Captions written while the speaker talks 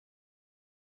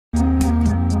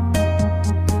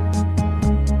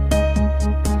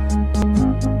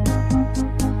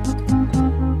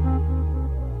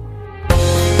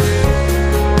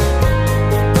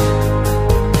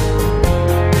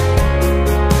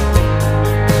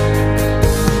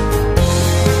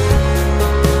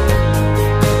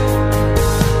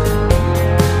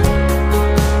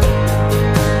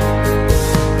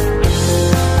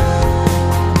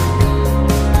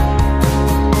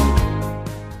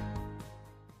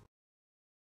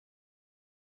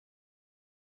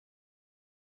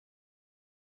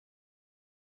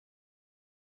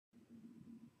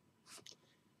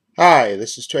Hi,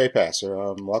 this is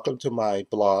Trepacer. Welcome to my in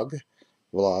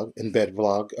bed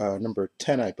vlog, number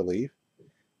 10, I believe.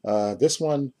 This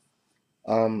one,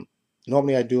 um,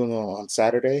 normally I do it on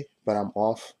Saturday, but I'm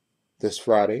off this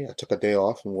Friday. I took a day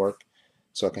off from work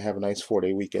so I can have a nice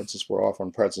 4-day weekend since we're off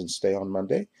on President's Day on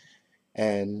Monday.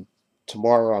 And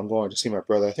tomorrow I'm going to see my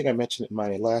brother. I think I mentioned it in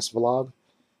my last vlog.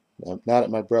 Now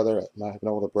that my brother, I have an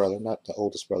older brother, not the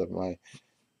oldest brother, I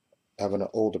have an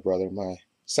older brother, my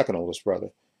second oldest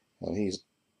brother. He's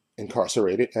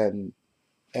incarcerated, and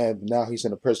now he's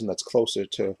in a prison that's closer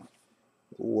to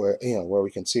where we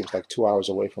can see. It's like 2 hours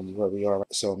away from where we are.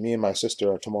 So me and my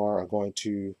sister tomorrow are going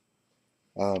to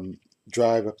um,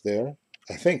 drive up there.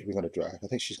 I think we're going to drive. I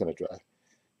think she's going to drive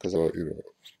because I'll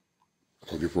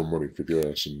give her money for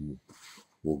gas, and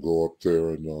we'll go up there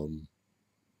and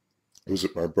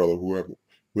visit my brother, whoever.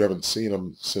 We haven't seen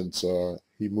him since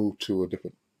he moved to a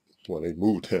different. Well, they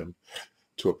moved him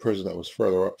to a prison that was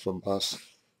further up from us.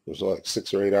 It was like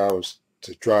 6 or 8 hours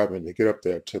to drive in to get up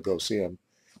there to go see him.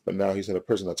 But now he's in a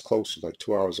prison that's closer, like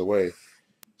 2 hours away.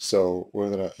 So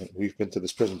we've been to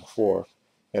this prison before,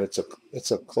 and it's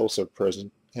a closer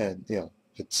prison, and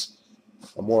it's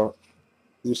a more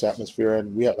loose atmosphere.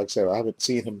 And we had, like I said, I haven't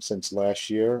seen him since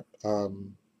last year,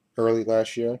 early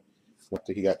last year,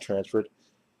 after he got transferred,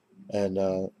 and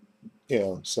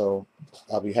so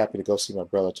I'll be happy to go see my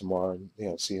brother tomorrow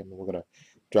and see him. We're gonna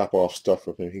drop off stuff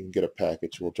for him. He can get a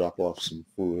package. We'll drop off some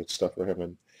food and stuff for him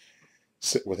and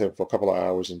sit with him for a couple of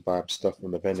hours and buy him stuff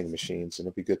from the vending machines. And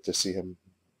it'll be good to see him,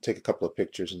 take a couple of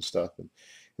pictures and stuff. And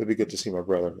it'll be good to see my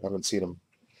brother. I haven't seen him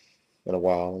in a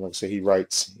while. And like I say, he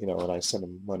writes, and I send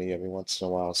him money every once in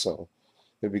a while. So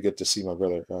it'll be good to see my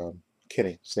brother,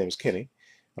 Kenny. His name is Kenny.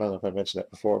 I don't know if I mentioned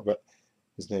that before, but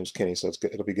his name is Kenny. So it's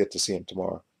good. It'll be good to see him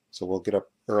tomorrow. So we'll get up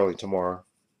early tomorrow,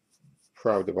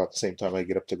 probably about the same time I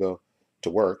get up to go to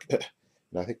work. And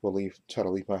I think we'll try to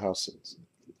leave my house,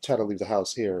 try to leave the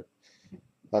house here.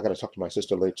 I got to talk to my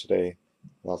sister later today.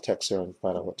 I'll text her and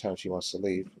find out what time she wants to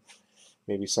leave.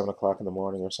 Maybe 7 o'clock in the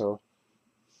morning or so.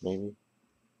 Maybe.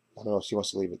 I don't know if she wants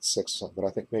to leave at 6 or something, but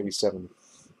I think maybe 7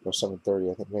 or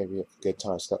 7:30. I think maybe a good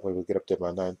time. So that way we'll get up there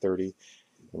by 9:30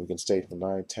 and we can stay from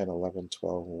 9, 10, 11,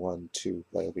 12, 1, 2.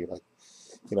 That'll be like,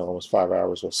 almost 5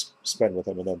 hours we'll spend with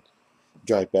him and then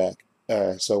drive back.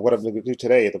 So what I'm going to do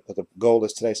today, the goal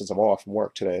is today, since I'm off from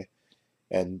work today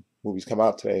and movies come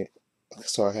out today,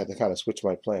 so I had to kind of switch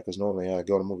my plan because normally I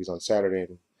go to movies on Saturday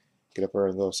and get up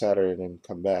early and go Saturday and then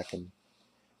come back and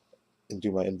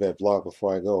do my in-bed vlog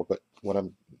before I go. But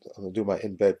I'm going to do my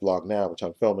in-bed vlog now, which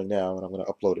I'm filming now, and I'm going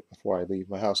to upload it before I leave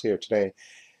my house here today.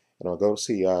 And I'll go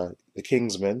see The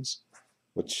Kingsmans,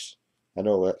 which I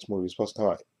know that movie was supposed to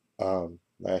come out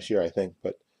last year, I think,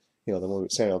 but the movie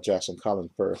with Samuel Jackson, Colin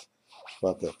Firth,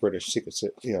 about the British secret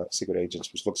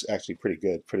agents, which looks actually pretty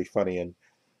good, pretty funny,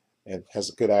 and has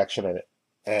good action in it.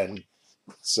 And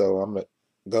so I'm gonna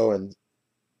go and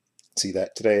see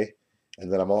that today,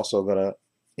 and then I'm also gonna,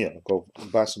 go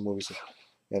buy some movies.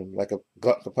 And like a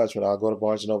glutton for punishment, I'll go to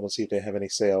Barnes and Noble and see if they have any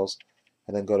sales,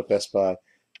 and then go to Best Buy.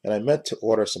 And I meant to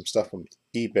order some stuff from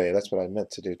eBay. That's what I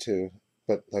meant to do too.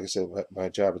 But like I said, my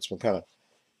job, it's been kind of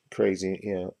crazy,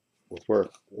 with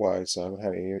work wise. So I haven't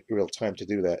had any real time to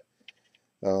do that.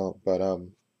 But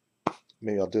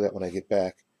maybe I'll do that when I get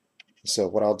back. So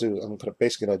what I'll do, I'm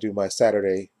basically gonna do my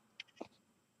Saturday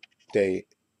day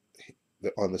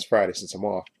on this Friday since I'm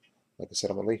off. Like I said,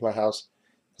 I'm gonna leave my house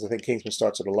because I think Kingsman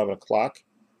starts at 11 o'clock.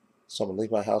 So I'm gonna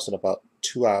leave my house in about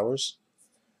 2 hours.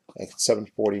 Like it's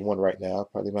 7:41 right now. I'll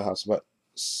probably leave my house about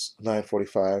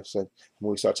 9:45. So the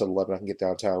movie starts at 11. I can get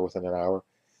downtown within an hour.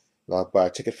 And I'll buy a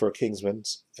ticket for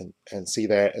Kingsman's and see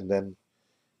that, and then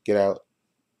get out.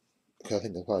 Cause I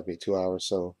think it'll probably be 2 hours.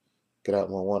 So get out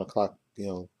around 1 o'clock.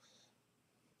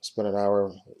 Spend an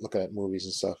hour looking at movies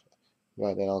and stuff.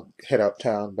 Well, then I'll head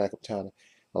uptown, back uptown, and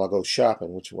I'll go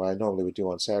shopping, which is what I normally would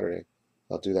do on Saturday.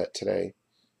 I'll do that today,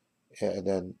 and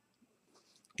then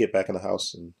get back in the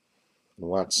house and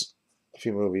watch a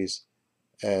few movies.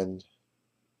 And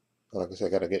like I said, I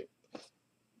gotta get,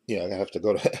 I have to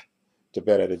go to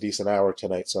bed at a decent hour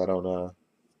tonight, so I don't,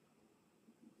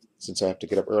 since I have to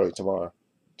get up early tomorrow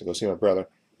to go see my brother.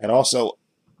 And also,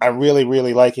 I'm really,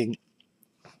 really liking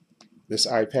this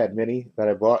iPad mini that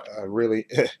I bought. I really,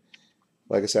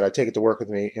 like I said, I take it to work with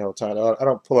me, time. I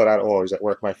don't pull it out always at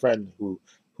work. My friend who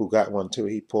got one too,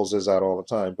 he pulls his out all the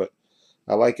time. But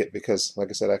I like it because, like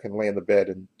I said, I can lay in the bed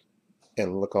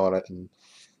and look on it, and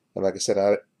like I said,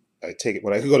 I take it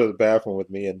when I go to the bathroom with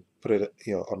me and put it,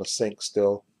 on the sink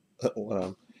still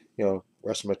when I'm,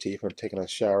 brushing my teeth or taking a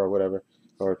shower or whatever,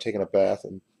 or taking a bath,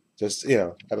 and just,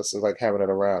 I just like having it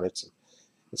around.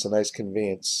 It's a nice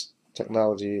convenience.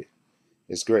 technology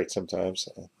is great sometimes.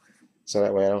 So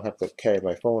that way I don't have to carry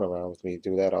my phone around with me,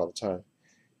 do that all the time.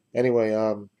 Anyway,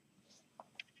 I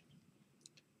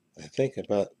think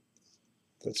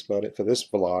that's about it for this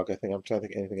vlog. I think I'm trying to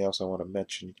think of anything else I want to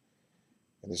mention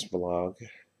in this vlog.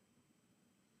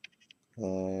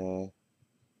 Uh,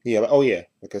 yeah, oh yeah,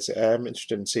 like I said, I'm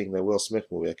interested in seeing the Will Smith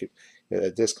movie.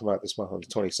 It does come out this month on the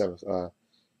 27th.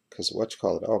 Because what you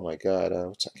call it? Oh my God,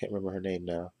 I can't remember her name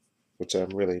now. Which I'm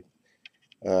really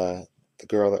uh, the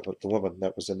girl the woman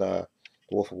that was in the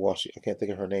Wolf of Wall Street. I can't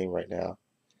think of her name right now,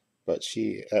 but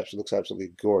she actually looks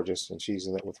absolutely gorgeous, and she's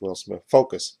in it with Will Smith.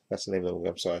 Focus, that's the name of the movie.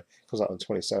 I'm sorry, it comes out on the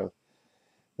 27th.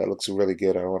 That looks really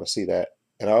good. I want to see that,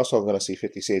 and I also am going to see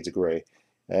 50 Shades of Grey.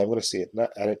 And I'm going to see it.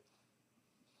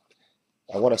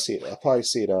 I want to see it. I'll probably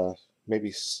see it.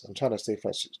 Maybe I'm trying to see if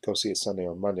I should go see it Sunday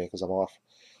or Monday because I'm off.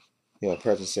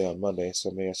 President's Day on Monday, so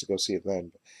maybe I should go see it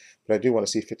then. But I do want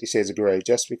to see 50 Shades of Grey,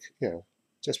 just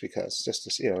because, just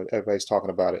to see, everybody's talking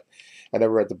about it. I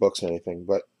never read the books or anything,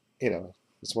 but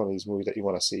it's one of these movies that you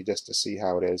want to see just to see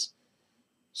how it is.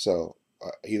 So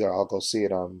either I'll go see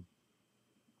it. I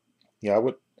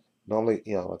would normally,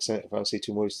 like I said, if I don't see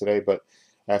two movies today, but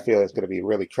I feel it's going to be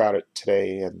really crowded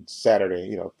today and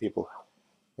Saturday. People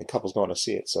and couples going to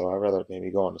see it, so I'd rather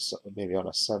maybe go on maybe on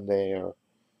a Sunday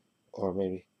or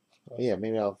maybe, oh yeah,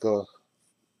 maybe I'll go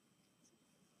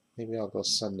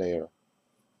Sunday or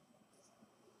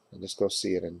and just go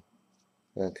see it and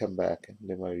then come back and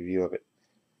do my review of it.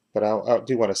 But I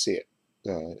do want to see it.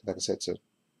 Like I said,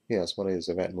 it's one of these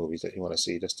event movies that you want to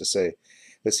see just to say,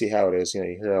 let's see how it is. You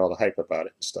hear all the hype about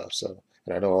it and stuff. So,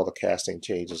 and I know all the casting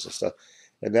changes and stuff.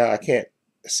 And now I can't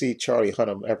see Charlie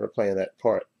Hunnam ever playing that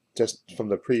part just from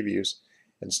the previews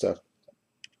and stuff.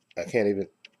 I can't even,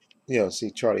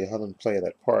 see Charlie Hunnam playing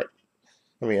that part.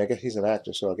 I mean, I guess he's an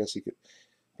actor, so I guess he could,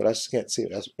 but I just can't see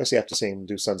it. Especially after seeing him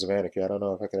do Sons of Anarchy. I don't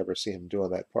know if I could ever see him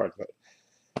doing that part, but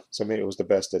so maybe it was the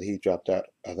best that he dropped out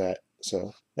of that.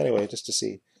 So anyway, just to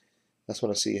see, I just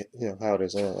want to see, how it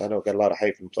is. I know it got a lot of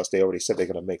hype, and plus they already said they're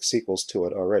going to make sequels to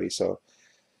it already. So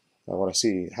I want to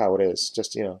see how it is.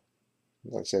 Just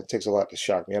like I said, it takes a lot to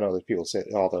shock me. I know that people say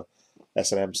all the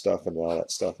S&M stuff and all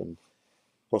that stuff, and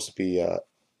supposed to be,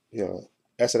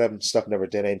 S&M stuff never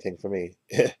did anything for me.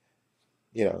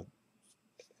 you know,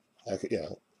 I could,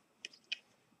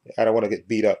 I don't want to get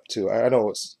beat up too. I know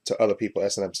it's to other people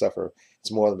S&M stuff, or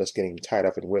it's more than just getting tied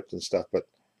up and whipped and stuff, but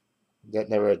that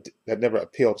never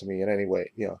appealed to me in any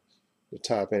way. To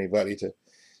tie up anybody to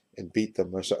and beat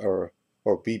them or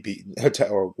be beaten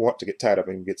or want to get tied up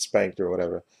and get spanked or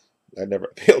whatever. That never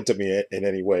appealed to me in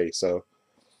any way. So,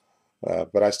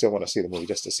 but I still want to see the movie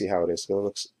just to see how it is. So it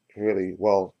looks really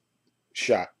well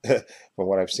shot from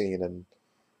what I've seen,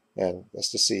 and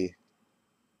just to see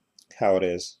how it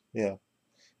is. Yeah,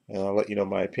 and I'll let you know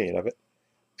my opinion of it.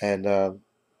 And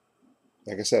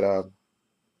like I said,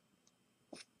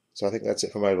 so I think that's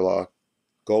it for my vlog.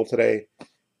 Goal today: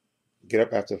 get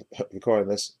up after recording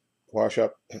this, wash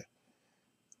up,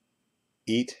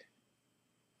 eat,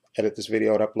 edit this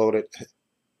video and upload it,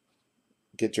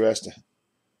 get dressed,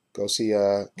 go see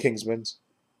Kingsman's,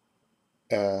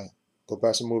 uh, go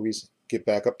buy some movies, get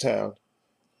back uptown,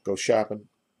 go shopping,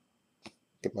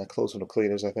 get my clothes from the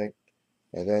cleaners, I think,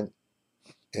 and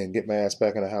then get my ass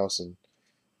back in the house. And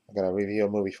I'm gonna review a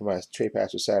movie for my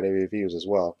Trepacer Saturday reviews as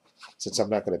well, since I'm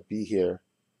not gonna be here.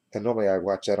 And normally I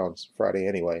watch that on Friday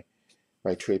anyway,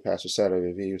 my Trepacer Saturday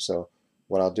review. So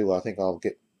what I'll do, I think I'll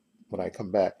get when I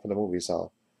come back from the movies,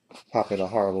 I'll pop in a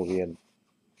horror movie and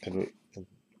and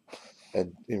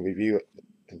review it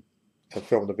and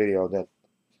film the video,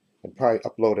 and probably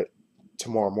upload it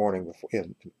tomorrow morning before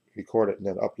and record it and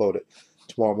then upload it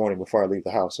tomorrow morning before I leave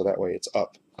the house, so that way it's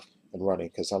up and running.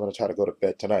 Because I'm going to try to go to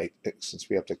bed tonight since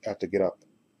we have to get up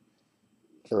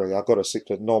early. I'll go to sleep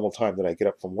the normal time that I get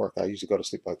up from work. I usually go to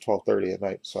sleep like 12:30 at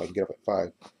night, so I can get up at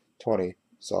 5:20.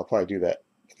 So I'll probably do that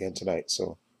again tonight.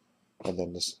 So and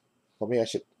then I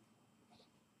should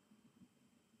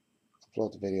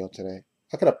upload the video today.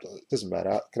 I could upload. It doesn't matter.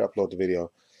 I could upload the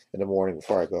video in the morning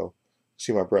before I go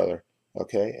see my brother.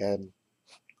 Okay, and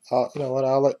you know what?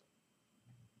 I'll let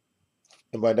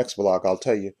in my next vlog. I'll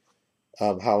tell you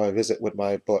how my visit with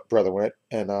my brother went,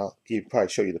 and I'll probably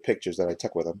show you the pictures that I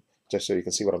took with him, just so you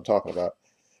can see what I'm talking about.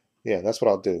 Yeah, that's what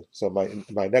I'll do. So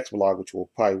my next vlog, which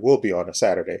will be on a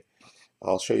Saturday,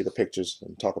 I'll show you the pictures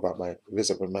and talk about my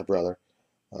visit with my brother.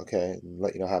 Okay, and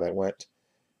let you know how that went.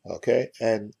 Okay,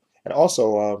 and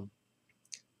also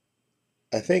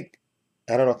I think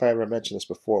I don't know if I ever mentioned this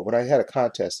before. When I had a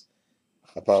contest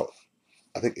about,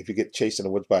 I think if you get chased in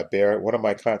the woods by a bear, one of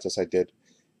my contests I did,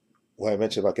 when I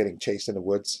mentioned about getting chased in the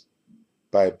woods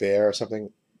by a bear or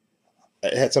something,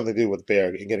 it had something to do with bear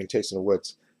and getting chased in the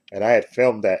woods. And I had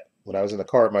filmed that when I was in the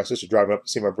car with my sister driving up to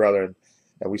see my brother,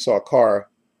 and we saw a car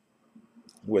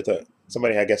with a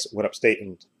somebody I guess went upstate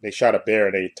and they shot a bear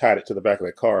and they tied it to the back of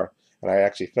the car. And I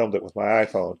actually filmed it with my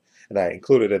iPhone and I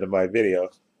included it in my video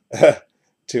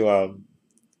to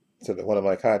one of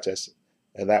my contests,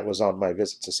 and that was on my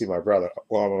visit to see my brother.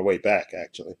 Well, on my way back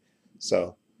actually.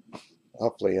 So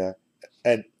hopefully,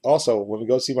 and also when we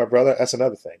go see my brother, that's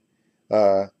another thing.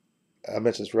 Uh, I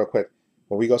mentioned this real quick.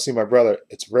 When we go see my brother,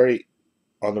 it's very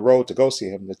on the road to go see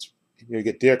him. It's you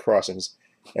get deer crossings,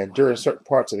 and during certain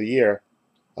parts of the year,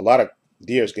 a lot of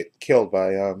deers get killed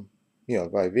by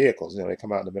by vehicles. You know, they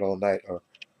come out in the middle of the night or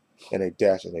and they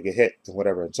dash and they get hit and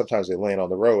whatever. And sometimes they land on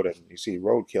the road and you see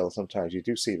roadkill. Sometimes you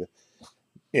do see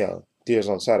the deers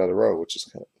on the side of the road, which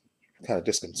is kind of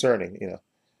disconcerting,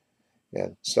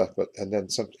 and stuff. But and then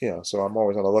some, so I'm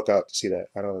always on the lookout to see that.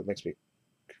 I know it makes me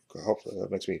hopefully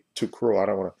it makes me too cruel. I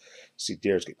don't want to see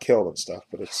deers get killed and stuff,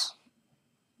 but it's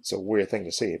a weird thing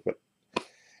to see. But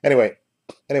anyway,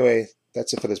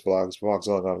 that's it for this blog. This blog's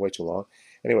going on way too long.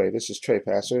 Anyway, this is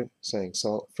Trepacer saying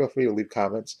so. Feel free to leave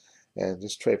comments, and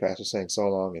this is Trepacer saying so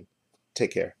long and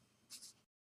take care.